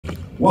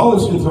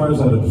Wallace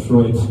Guitars out of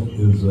Detroit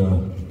is a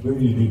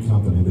very unique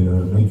company. They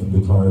are making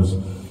guitars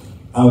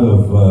out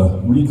of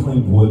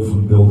reclaimed wood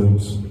from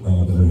buildings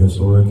that are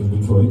historic in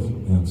Detroit,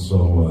 and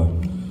so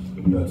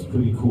that's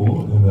pretty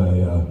cool. And I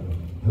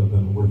have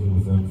been working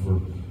with them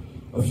for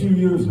a few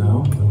years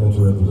now. I got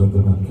to represent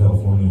them in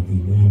California at the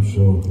NAMM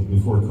show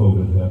before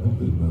COVID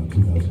happened in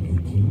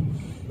 2018,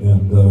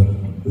 and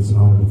it's an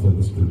honor to play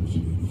this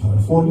courtesy guitar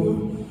for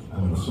you.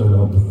 I'm going to start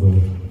out with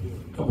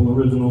a couple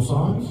original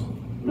songs.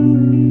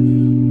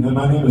 And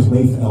my name is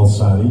Laith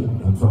Al-Saadi.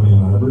 I'm from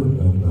Ann Arbor,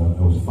 and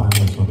I was a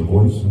finalist on The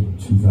Voice in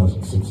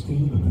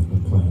 2016, and I've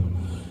been playing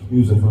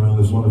music around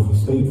this wonderful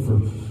state for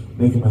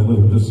making my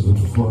living just as a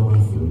performer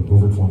for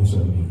over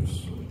 27 years.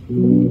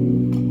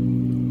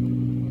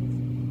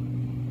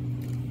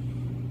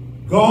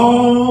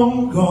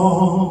 Gone,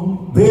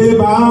 gone,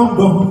 babe, I'm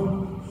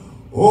gone.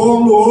 Oh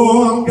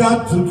Lord, I've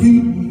got to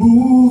keep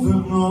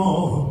moving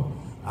on.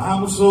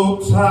 I'm so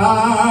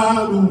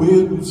tired of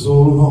waiting so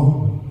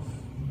long.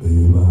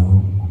 Babe,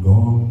 I'm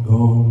gone,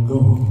 gone,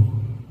 gone.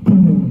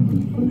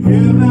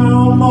 Here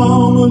now,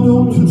 mama,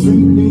 don't you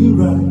treat me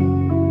right.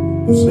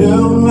 You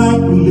smell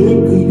like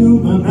liquor,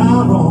 you've been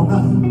out all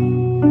night.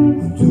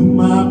 I do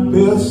my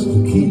best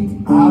to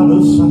keep out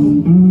of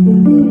sight.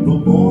 In the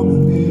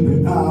morning,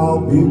 baby,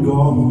 I'll be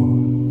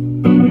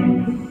gone.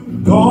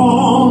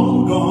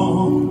 Gone,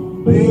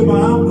 gone, babe,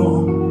 I'm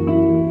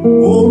gone.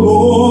 Oh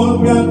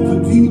Lord, got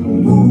to keep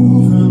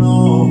moving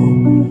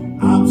on.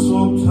 I'm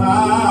so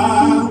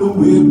tired of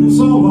waiting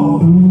so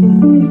long.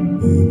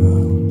 Babe,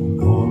 I'm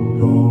gone,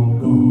 gone,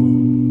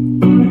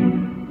 gone.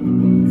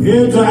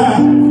 Hey Jack,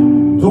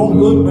 don't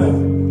look back.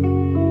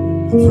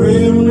 The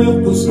train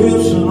left the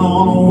station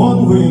on a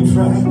one-way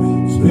track.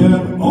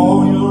 Spend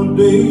all your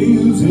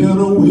days in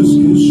a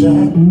whiskey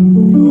shack.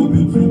 You'll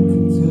be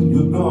drinking till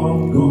you're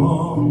gone,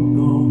 gone,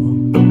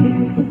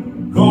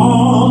 gone.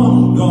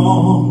 Gone,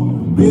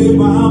 gone,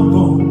 babe, I'm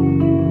gone.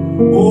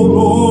 Oh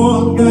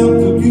Lord, got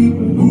to keep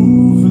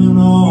moving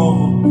on.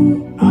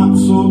 I'm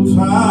so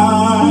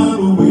tired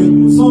of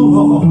waiting so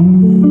long.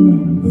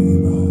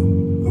 Babe,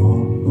 I'm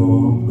gone,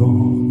 gone,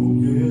 gone, oh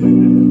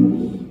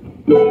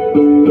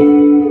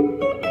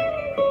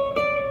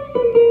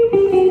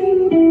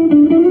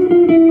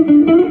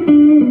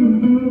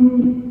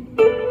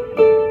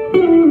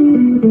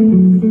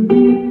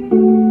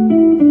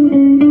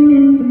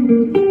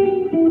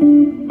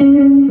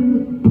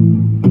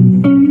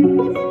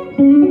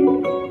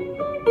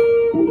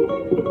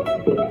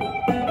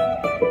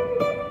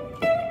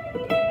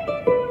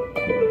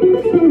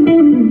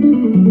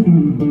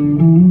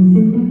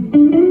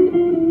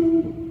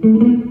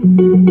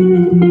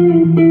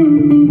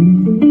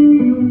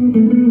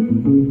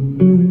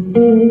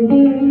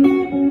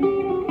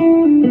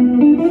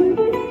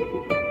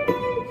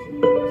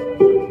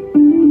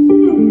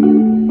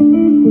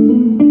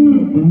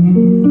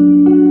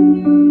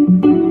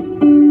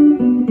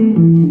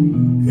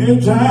Hey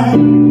Jack,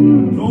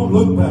 don't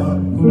look back.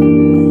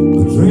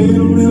 The train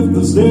left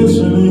the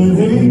station, it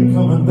ain't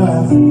coming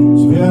back.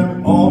 Spend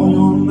all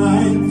your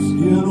nights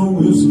in a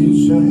whiskey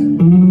shack.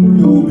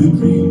 You'll be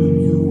dreaming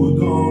you were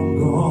gone,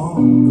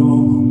 gone,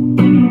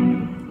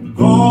 gone.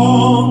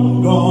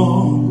 Gone,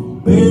 gone,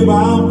 babe,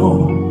 I'm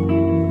gone.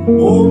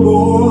 Oh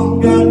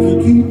Lord, got to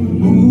keep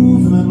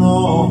moving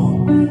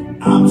on.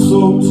 I'm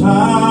so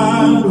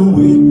tired of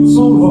waiting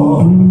so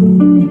long.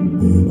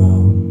 Babe,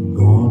 I'm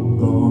gone,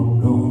 gone,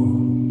 gone.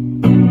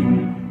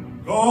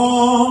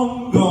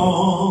 Gone,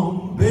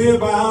 gone,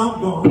 babe,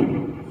 I'm gone.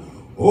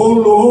 Oh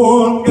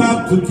Lord,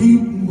 got to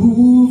keep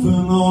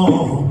moving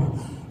on.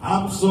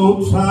 I'm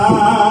so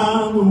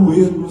tired of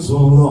waiting so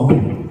long.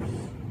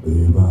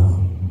 Babe,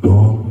 I'm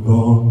gone,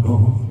 gone,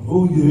 gone.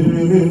 Oh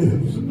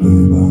yes,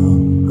 babe,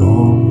 I'm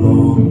gone,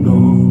 gone,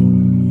 gone.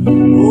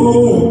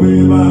 Oh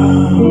babe,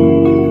 I'm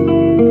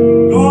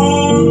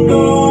gone,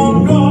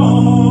 gone, gone.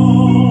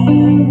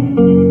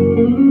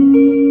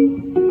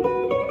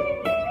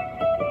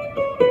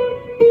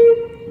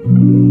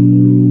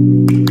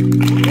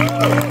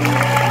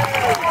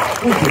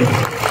 Thank you.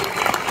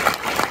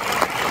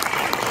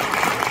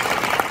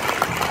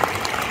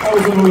 That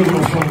was an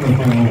original song with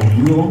my own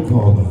wheel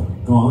called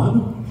Gone,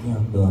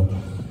 and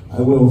I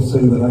will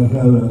say that I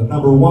had a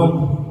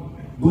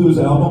 #1 blues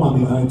album on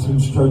the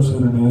iTunes charts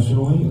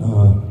internationally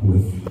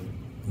with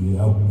the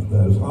album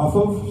that is off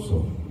of,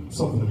 so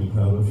something to be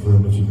proud of for a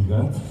Michigan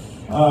guy.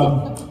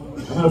 I'm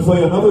going to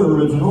play another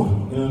original,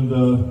 and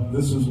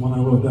this is one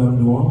I wrote down in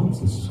New Orleans.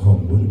 This is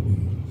called What It Means.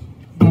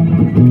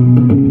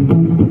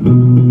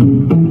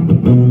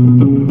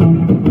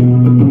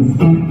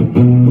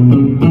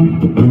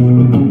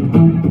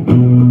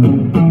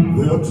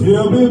 Well,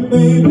 tell me,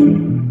 baby,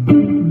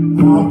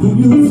 how do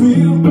you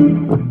feel?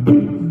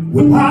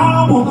 Well, I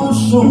wanna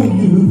show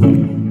you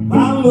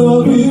my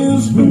love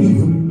is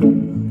real.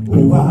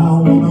 Oh, I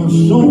wanna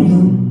show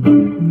you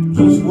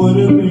just what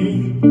it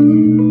means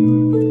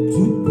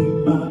to be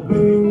my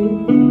baby.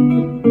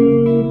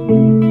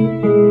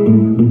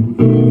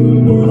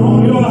 Put on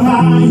your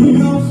high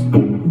heels,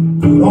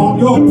 put on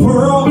your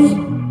pearls,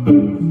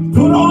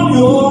 put on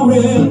your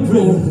red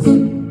dress.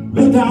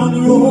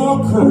 down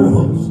your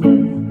curls.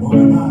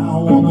 Woman, I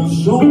wanna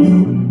show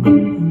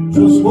you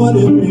just what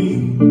it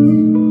means,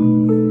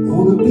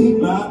 oh, to be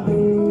my man.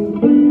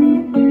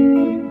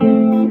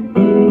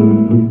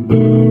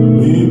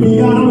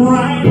 Maybe I'm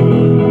right,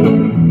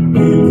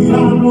 maybe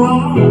I'm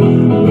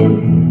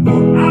wrong,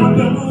 but I've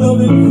been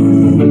loving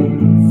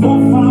you for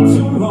far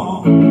too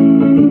long,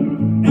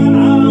 and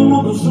I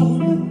wanna show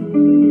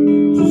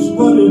you just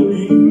what it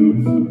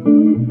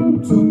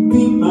means to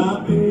be my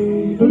man.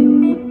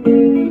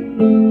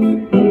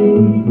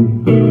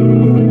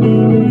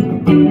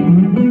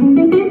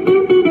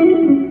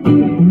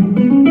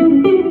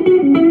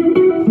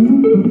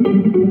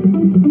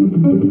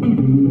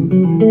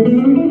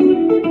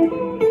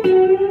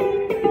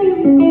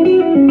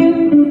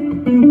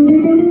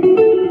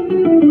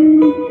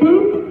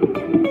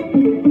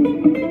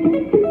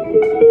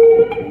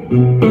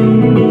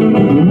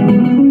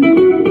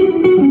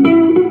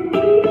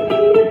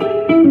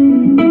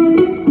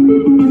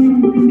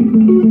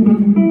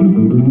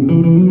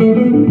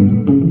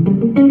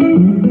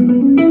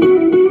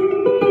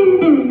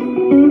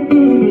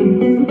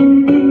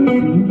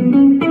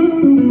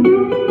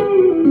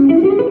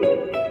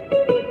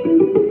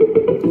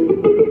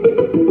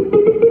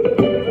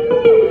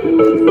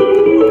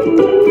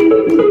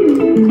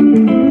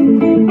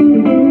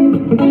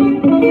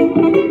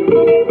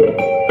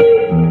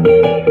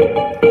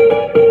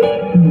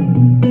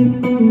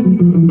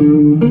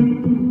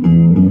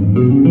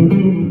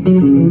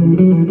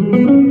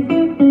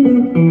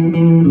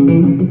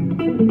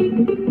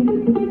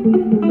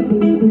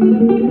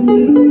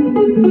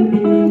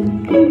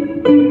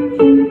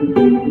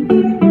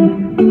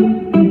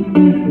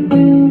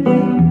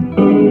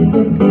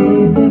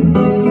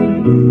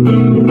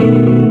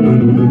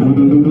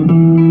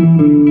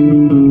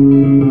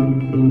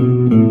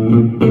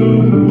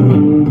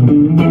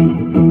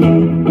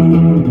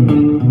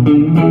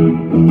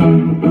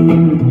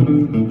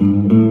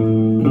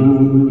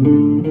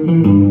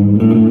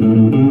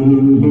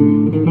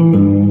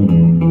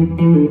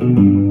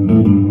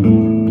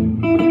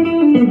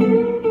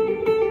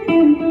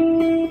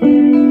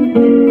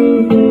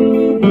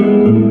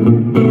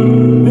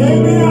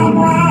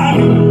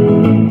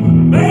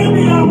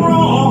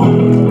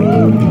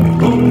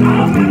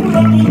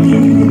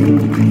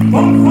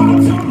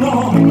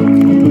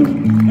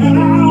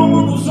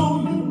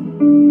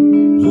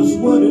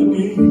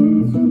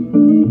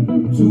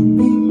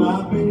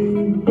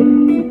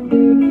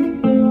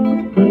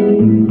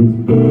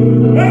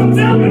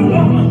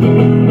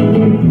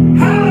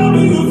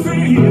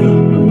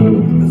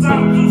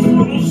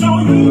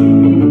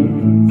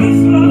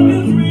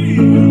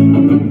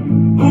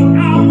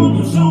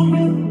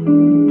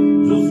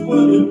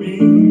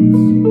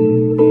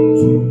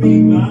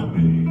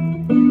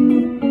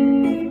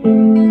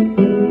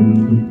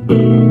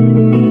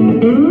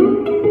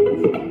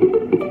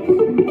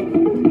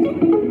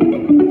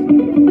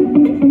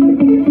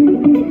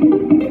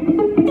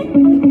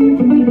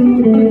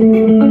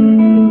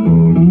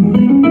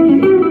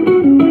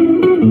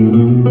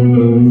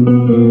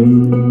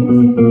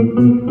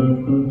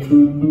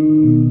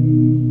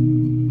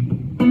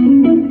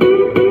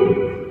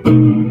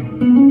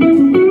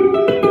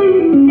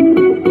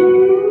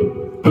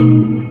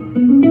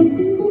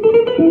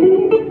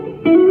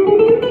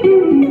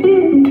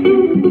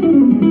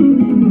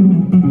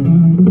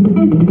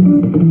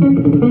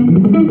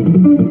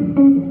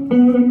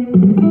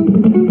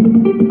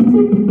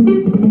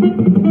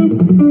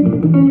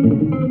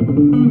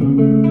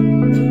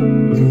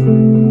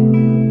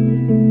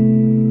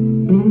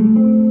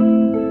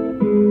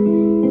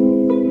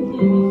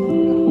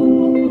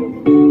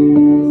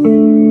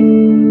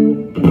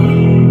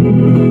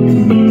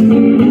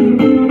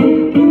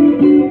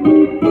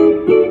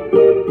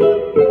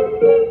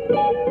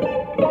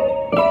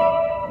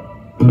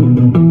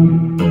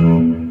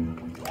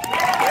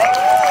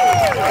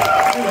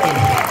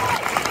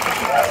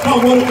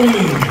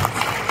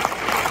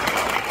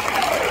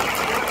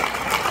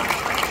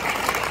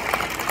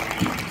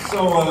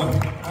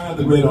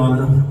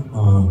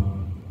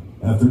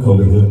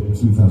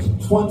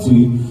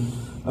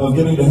 Of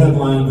getting to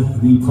headline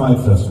the Pride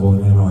Festival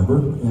in Ann Arbor,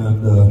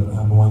 and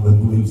I'm one that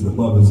believes that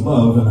love is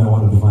love, and I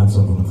wanted to find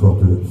something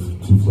appropriate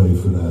to play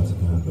for that.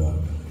 And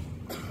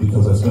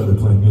because I started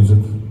playing music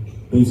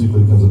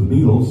basically because of the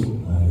Beatles,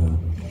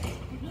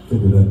 I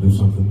figured I'd do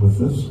something with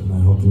this, and I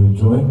hope you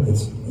enjoy.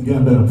 It's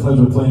again been a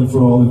pleasure playing for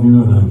all of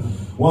you, and I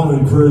want to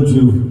encourage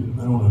you.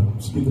 I don't want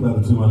to speak about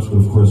it too much, but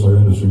of course our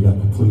industry got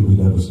completely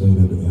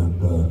devastated, and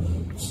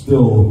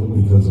still,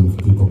 because of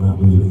people not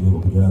really being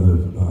able to gather,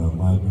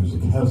 live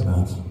music has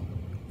not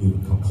even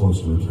come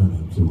close to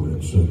returning to where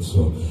it should.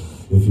 So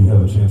if you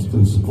have a chance,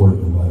 please support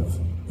your live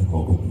and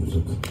local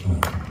music.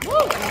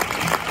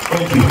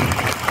 Thank you.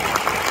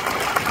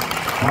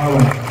 All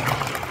right.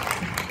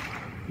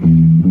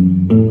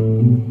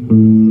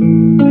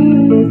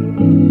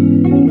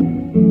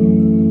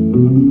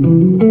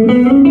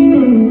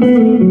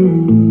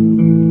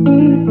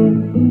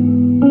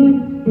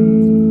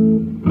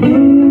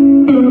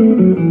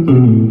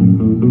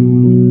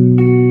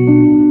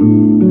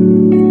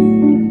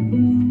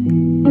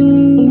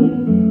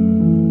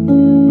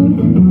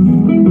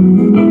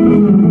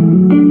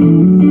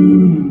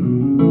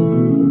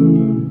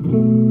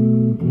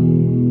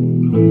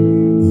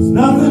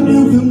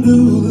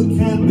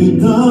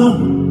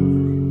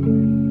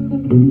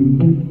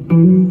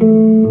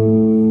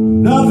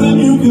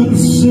 can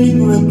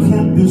sing that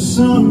can't be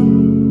sung.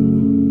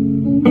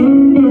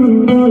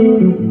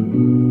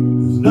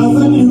 There's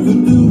nothing you can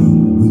do,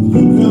 but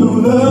you can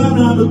learn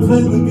how to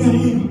play the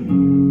game.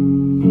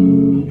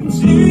 It's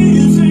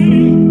easy.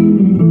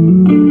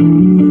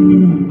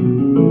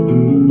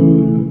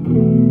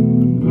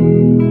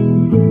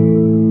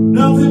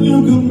 Nothing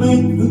you can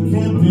make that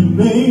can't be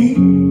made.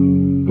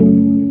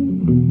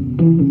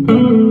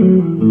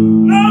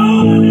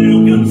 Nothing you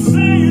can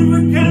save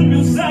that can't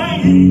be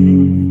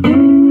saved.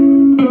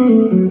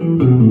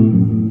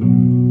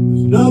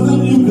 There's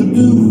nothing you can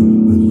do,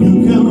 but you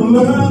can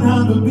learn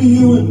how to be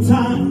you in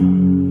time.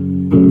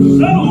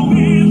 So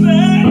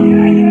easy,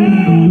 yeah,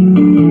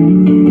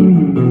 yeah.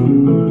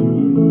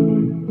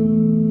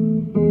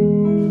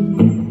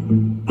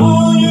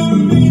 All you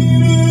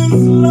need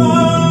is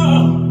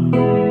love.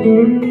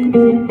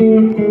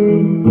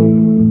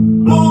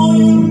 All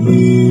you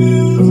need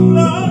is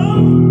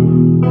love.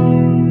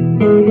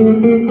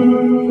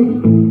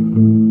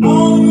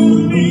 All you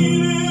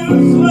need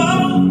is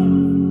love.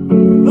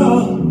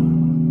 Love.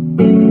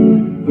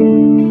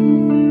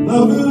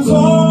 Love is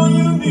all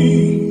you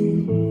need.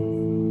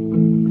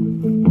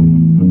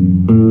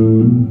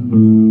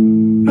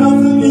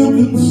 Nothing you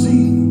can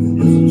see that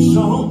isn't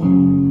shown.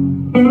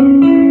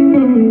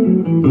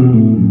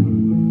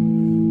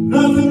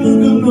 Nothing you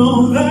can know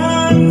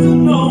that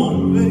isn't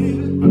known, baby.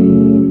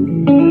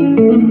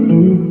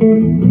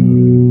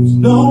 There's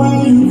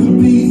nowhere you can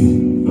be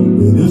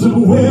that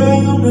isn't where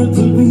you're meant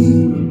to be.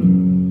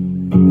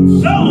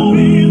 It's so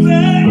easy,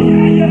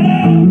 yeah,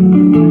 yeah.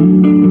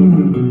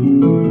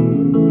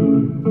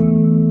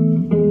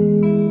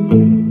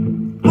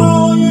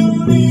 All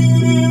you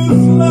need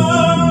is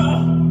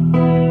love.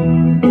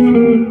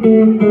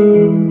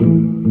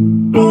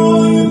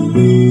 All you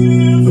need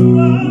is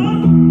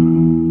love.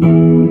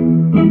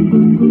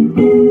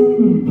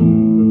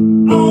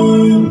 All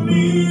you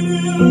need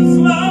is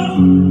love.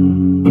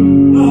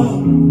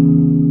 Love.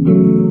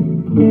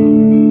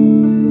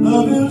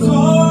 Love is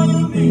all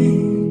you need.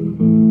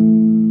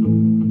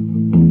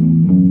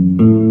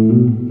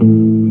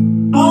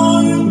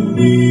 All you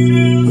need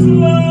is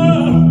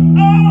love.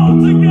 All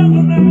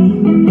together now.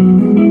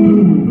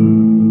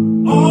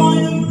 All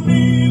you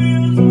need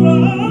is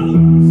love.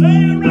 Say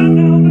it right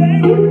now,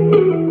 baby.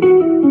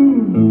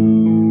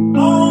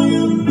 All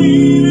you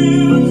need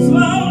is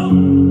love.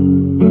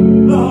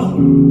 Love.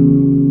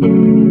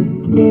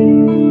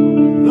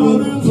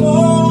 Love is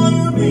all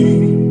you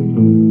need.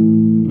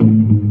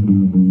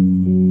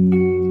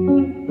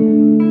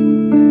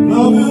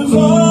 Love is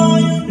all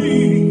you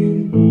need.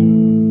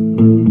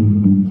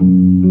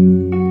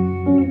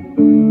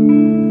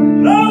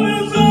 Love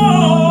is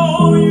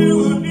all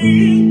you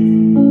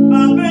need,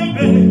 my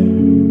baby.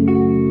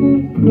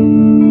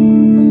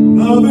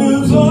 Love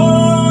is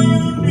all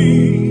you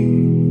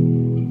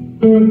need.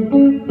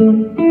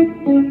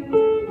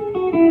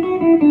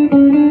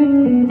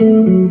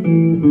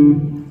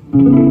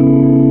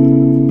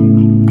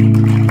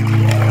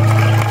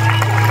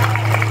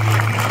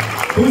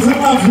 Peace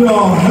and love to you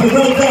all. Have a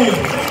great day.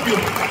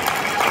 Thank you.